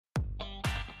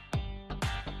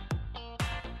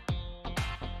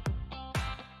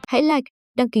Hãy like,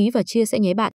 đăng ký và chia sẻ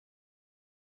nhé bạn.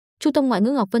 Trung tâm Ngoại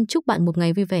ngữ Ngọc Vân chúc bạn một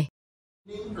ngày vui vẻ.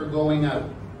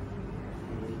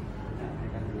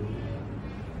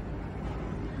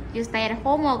 You stay at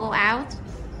home or go out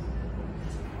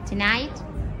tonight?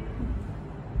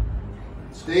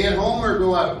 Stay at home or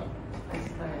go out?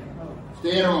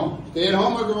 Stay at home. Stay at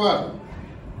home or go out?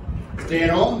 Stay at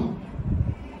home?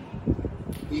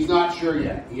 He's not sure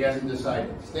yet. He hasn't decided.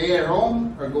 Stay at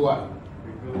home or go out?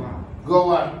 Go out.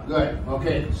 Go out. Good.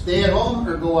 Okay. Stay at home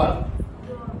or go out?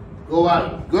 Go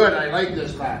out. Good. I like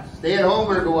this class. Stay at home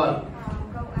or go out?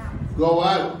 Go out. Go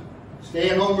out. Stay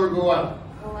at home or go out?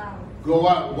 Go out. Go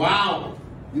out. Wow.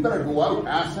 You better go out.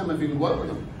 Ask them if you can go out with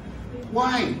them.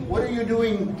 Why? What are you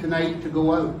doing tonight to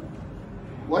go out?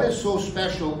 What is so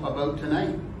special about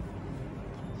tonight?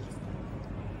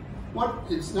 What?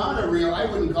 It's not a real, I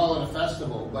wouldn't call it a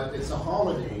festival, but it's a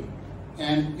holiday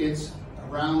and it's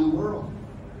around the world.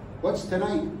 What's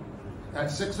tonight?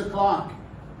 At 6 o'clock.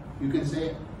 You can say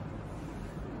it.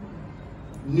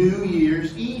 New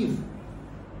Year's Eve.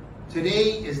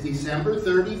 Today is December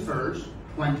 31st,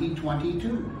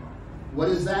 2022. What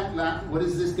is that? What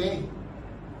is this day?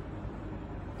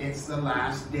 It's the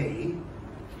last day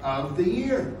of the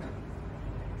year.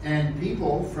 And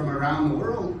people from around the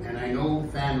world, and I know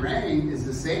Phan Rang is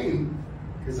the same,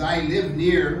 because I live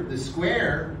near the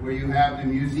square where you have the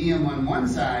museum on one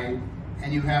side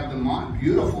and you have the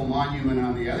beautiful monument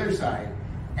on the other side.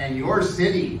 And your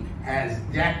city has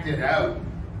decked it out.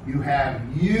 You have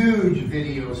huge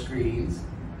video screens.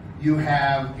 You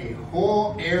have a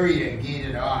whole area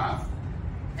gated off.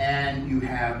 And you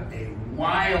have a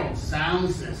wild sound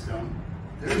system.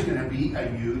 There's going to be a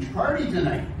huge party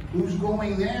tonight. Who's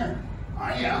going there?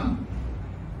 I am.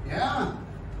 Yeah.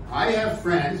 I have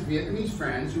friends, Vietnamese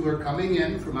friends, who are coming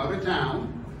in from out of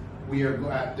town.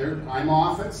 I'm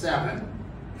off at 7,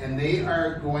 and they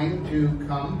are going to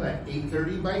come at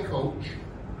 8:30 by coach.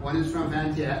 One is from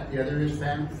Van Thiet, the other is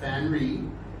Phan Rang,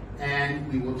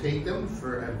 and we will take them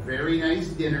for a very nice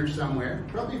dinner somewhere,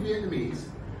 probably Vietnamese,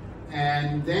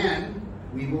 and then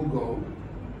we will go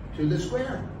to the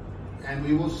square, and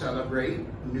we will celebrate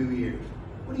New Year's.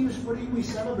 What are we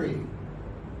celebrating?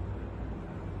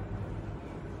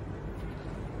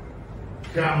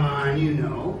 Come on, you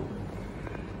know.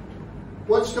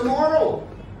 What's tomorrow?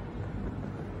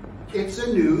 It's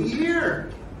a new year,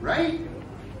 right?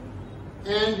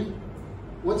 And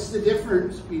what's the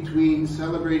difference between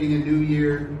celebrating a new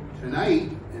year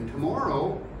tonight and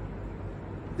tomorrow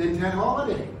than Tet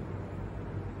holiday?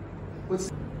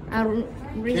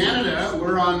 Canada,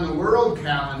 we're on the world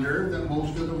calendar that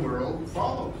most of the world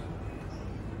follows.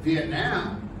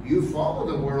 Vietnam, you follow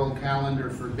the world calendar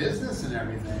for business and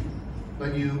everything,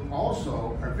 but you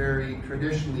also are very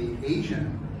traditionally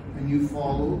Asian and you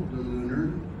follow the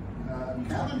lunar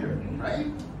calendar, right?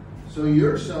 So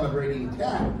you're celebrating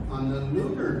Tet on the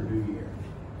lunar New Year.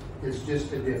 It's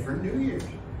just a different New Year.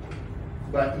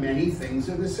 But many things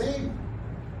are the same.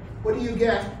 What do you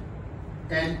get?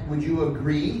 And would you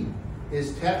agree,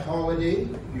 is Tet holiday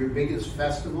your biggest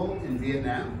festival in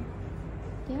Vietnam?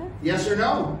 Yeah. Yes or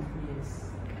no?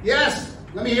 Yes. Yes!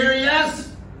 Let me hear a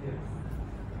yes. Yes.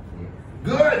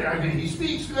 Good. I mean, he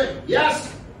speaks good.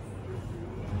 Yes?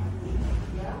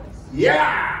 Yes.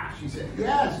 Yeah! She said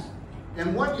yes.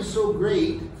 And what is so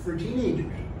great for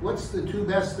teenagers? What's the two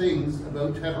best things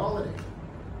about Tet holiday?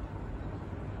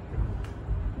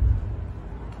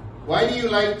 Why do you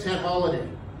like Tet holiday?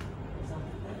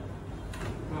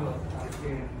 Well, I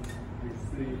can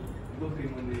receive lucky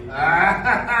money.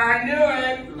 I knew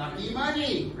it! Lucky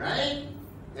money, right?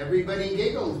 Everybody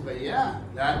giggles, but yeah,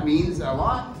 that means a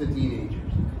lot to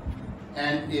teenagers.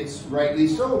 And it's rightly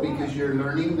so, because you're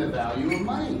learning the value of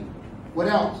money. What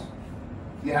else?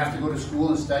 You have to go to school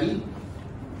and study?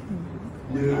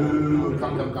 No.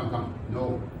 Come.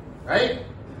 No. Right?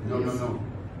 No.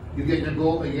 You get to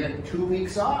go, you get 2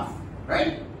 weeks off,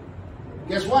 right?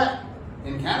 Guess what?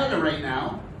 In Canada right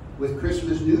now, with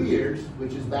Christmas, New Year's,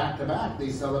 which is back to back, they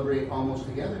celebrate almost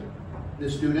together. The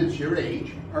students your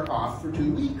age are off for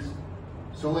 2 weeks.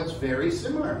 So it's very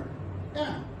similar.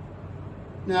 Yeah.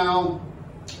 Now,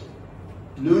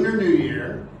 Lunar New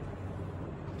Year,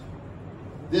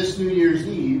 this New Year's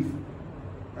Eve,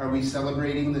 are we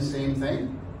celebrating the same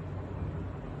thing?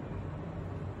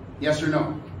 Yes or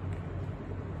no?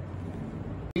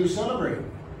 You celebrate.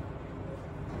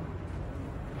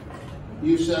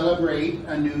 You celebrate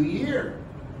a new year,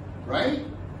 right?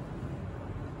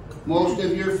 Most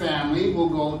of your family will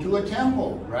go to a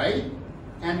temple, right?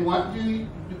 And what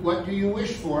do you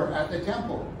wish for at the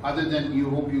temple? Other than you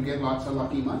hope you get lots of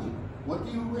lucky money. What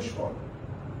do you wish for?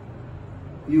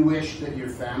 you wish that your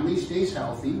family stays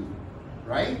healthy,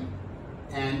 right?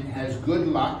 And has good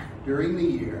luck during the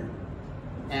year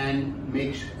and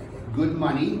makes good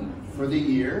money for the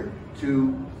year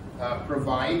to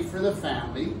provide for the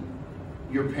family.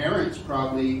 Your parents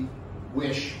probably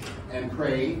wish and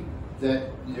pray that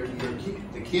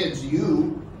the kids,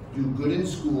 you, do good in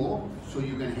school so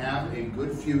you can have a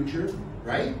good future,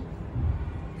 right?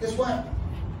 Guess what?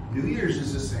 New Year's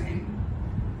is the same.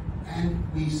 And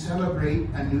we celebrate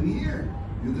a new year.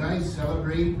 You guys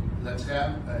celebrate, let's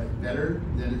have better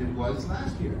than it was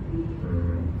last year.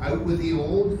 Out with the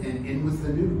old and in with the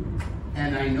new.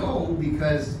 And I know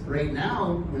because right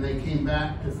now, when I came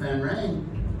back to Phan Rang,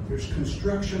 there's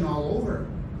construction all over.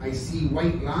 I see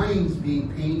white lines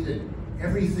being painted.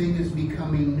 Everything is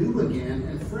becoming new again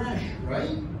and fresh,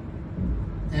 right?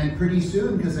 And pretty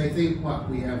soon, because I think, what,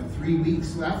 we have 3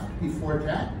 weeks left before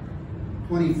Tet?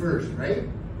 21st, right?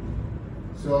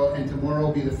 So, and tomorrow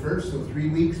will be the 1st, so 3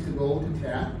 weeks to go to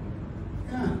Tet.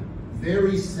 Yeah,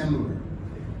 very similar.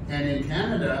 And in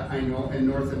Canada, I know, in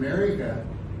North America,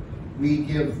 we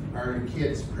give our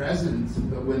kids presents,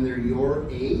 but when they're your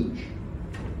age,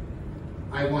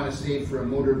 I want to save for a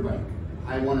motorbike.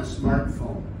 I want a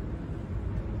smartphone.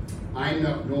 I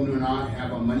do not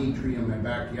have a money tree in my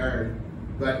backyard,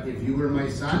 but if you were my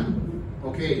son,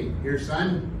 okay, here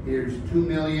son, here's $2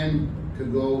 million to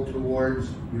go towards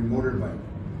your motorbike.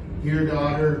 Here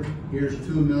daughter, here's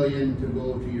 $2 million to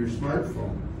go to your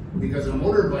smartphone. Because a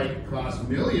motorbike costs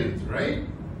millions, right?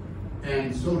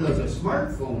 And so does a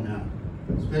smartphone now,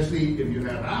 especially if you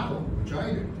have Apple, which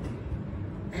I do.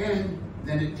 And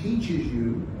then it teaches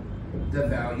you the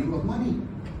value of money.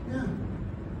 Yeah.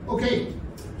 Okay,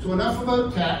 so enough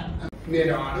about Tet,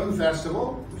 Mid-Autumn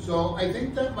Festival. So I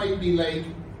think that might be like,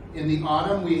 in the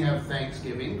autumn we have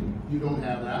Thanksgiving. You don't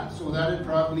have that, so that is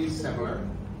probably similar.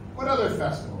 What other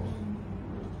festivals?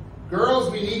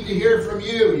 Girls, we need to hear from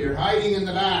you. You're hiding in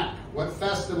the back. What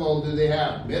festival do they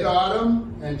have?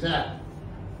 Mid-Autumn and Tet.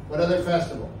 What other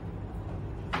festival?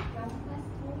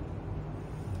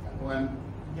 When?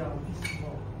 Young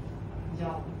festival.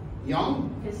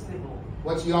 Young? Festival.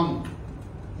 What's young?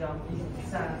 Young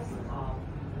is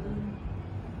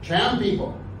Cham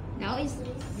people. No, it's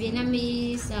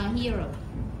Vietnamese hero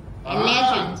and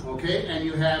legend. Okay, and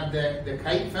you have the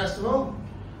Kite Festival,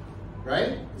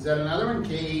 right? Is that another one?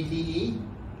 K-A-T-E?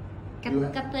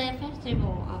 Kate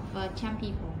Festival of Cham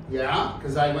people. Yeah,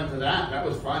 because I went to that. That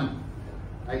was fun.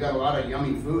 I got a lot of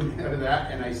yummy food out of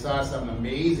that, and I saw some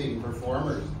amazing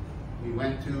performers. We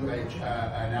went to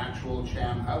an actual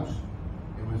Cham house.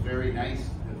 It was very nice.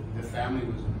 The family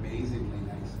was amazingly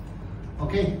nice.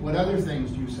 Okay, what other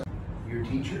things do you say? Your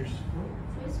teachers.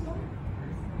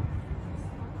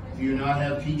 Do you not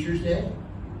have Teacher's Day?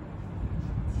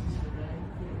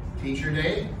 Teacher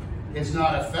Day? It's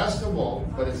not a festival,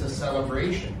 but it's a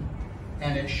celebration.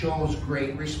 And it shows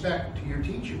great respect to your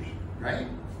teachers, right?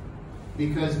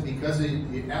 Because of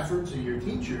the efforts of your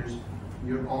teachers,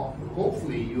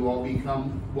 hopefully you all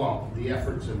become, well, the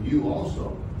efforts of you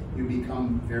also, you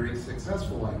become very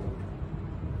successful, I hope.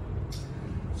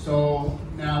 So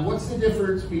now what's the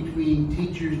difference between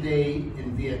Teacher's Day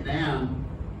in Vietnam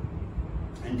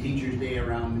and Teacher's Day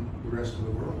around the rest of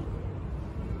the world?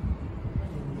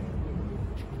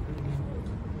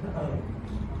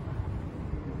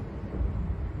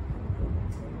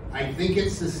 I think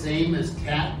it's the same as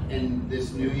Tet and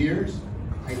this New Year's.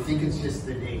 I think it's just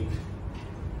the date,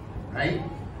 right?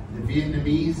 The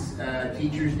Vietnamese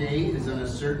Teacher's Day is on a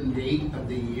certain date of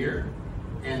the year,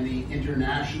 and the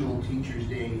International Teacher's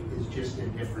Day is just a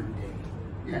different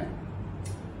date. Yeah.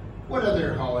 What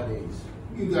other holidays?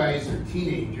 You guys are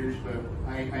teenagers, but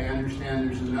I understand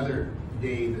there's another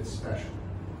day that's special.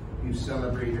 You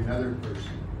celebrate another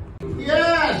person.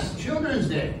 Yes, Children's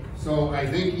Day. So I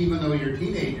think even though you're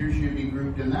teenagers, you'd be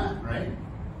grouped in that, right?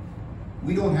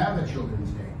 We don't have a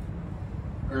Children's Day,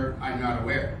 or I'm not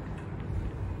aware.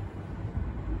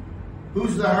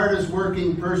 Who's the hardest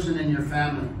working person in your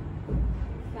family?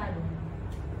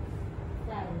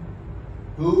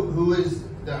 Who is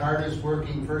the hardest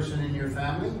working person in your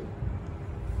family?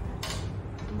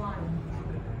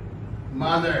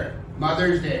 Mother.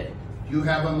 Mother's Day. Do you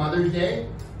have a Mother's Day?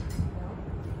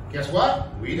 Guess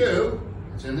what? We do.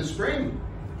 It's in the spring.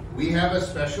 We have a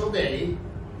special day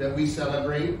that we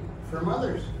celebrate for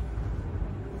mothers.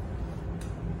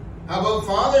 How about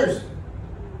fathers?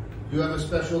 Do you have a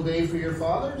special day for your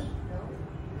fathers?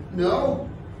 No.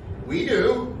 We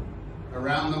do.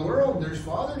 Around the world, there's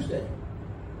Father's Day.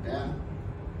 Yeah.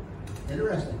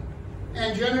 Interesting.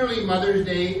 And generally, Mother's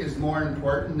Day is more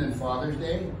important than Father's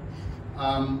Day.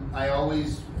 I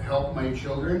always help my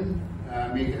children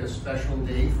make it a special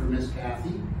day for Miss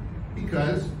Kathy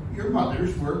because your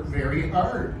mothers work very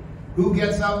hard. Who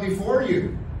gets up before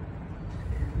you?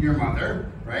 Your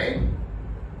mother, right?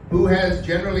 Who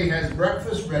generally has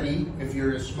breakfast ready if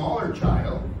you're a smaller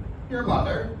child? Your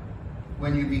mother.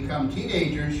 When you become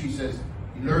teenagers, she says,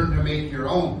 you learn to make your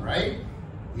own, right?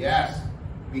 Yes,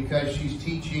 because she's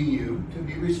teaching you to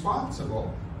be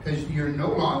responsible because you're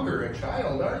no longer a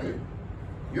child, are you?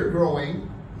 You're growing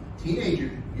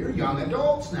teenagers. You're young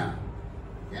adults now.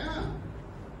 Yeah.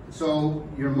 So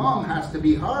your mom has to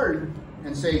be hard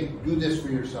and say, do this for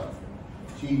yourself.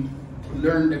 She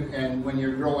learned, and when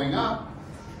you're growing up,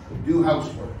 do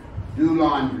housework, do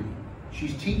laundry.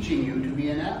 She's teaching you to be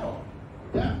an adult.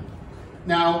 Yeah.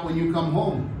 Now, when you come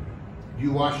home, do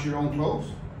you wash your own clothes?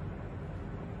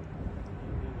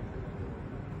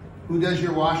 Who does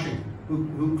your washing?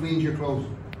 Who cleans your clothes?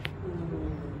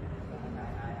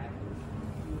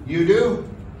 You do?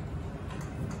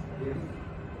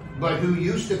 But who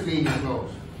used to clean your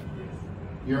clothes?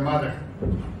 Your mother.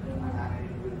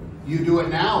 You do it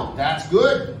now. That's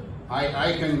good.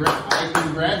 I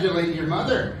congratulate your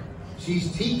mother.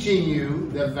 She's teaching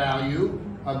you the value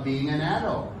of being an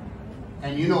adult.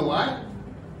 And you know what?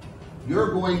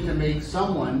 You're going to make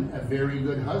someone a very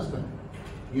good husband.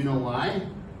 You know why?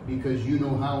 Because you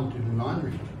know how to do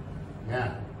laundry.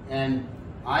 Yeah. And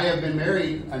I have been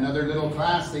married, another little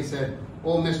class, they said,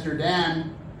 oh, Mr.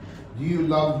 Dan, do you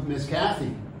love Miss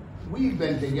Kathy? We've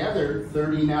been together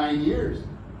 39 years.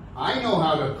 I know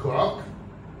how to cook.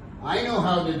 I know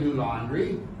how to do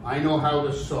laundry. I know how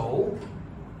to sew.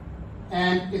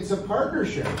 And it's a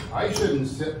partnership. I shouldn't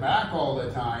sit back all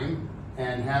the time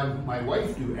and have my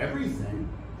wife do everything.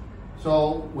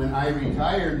 So when I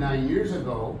retired 9 years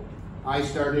ago, I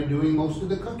started doing most of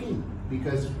the cooking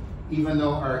because even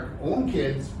though our own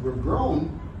kids were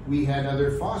grown, we had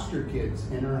other foster kids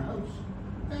in our house.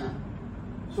 Yeah.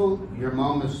 So your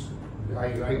mom is, I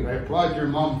applaud your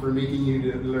mom for making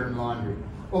you to learn laundry.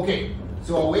 Okay,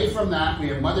 so away from that, we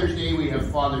have Mother's Day, we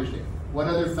have Father's Day. What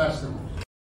other festivals?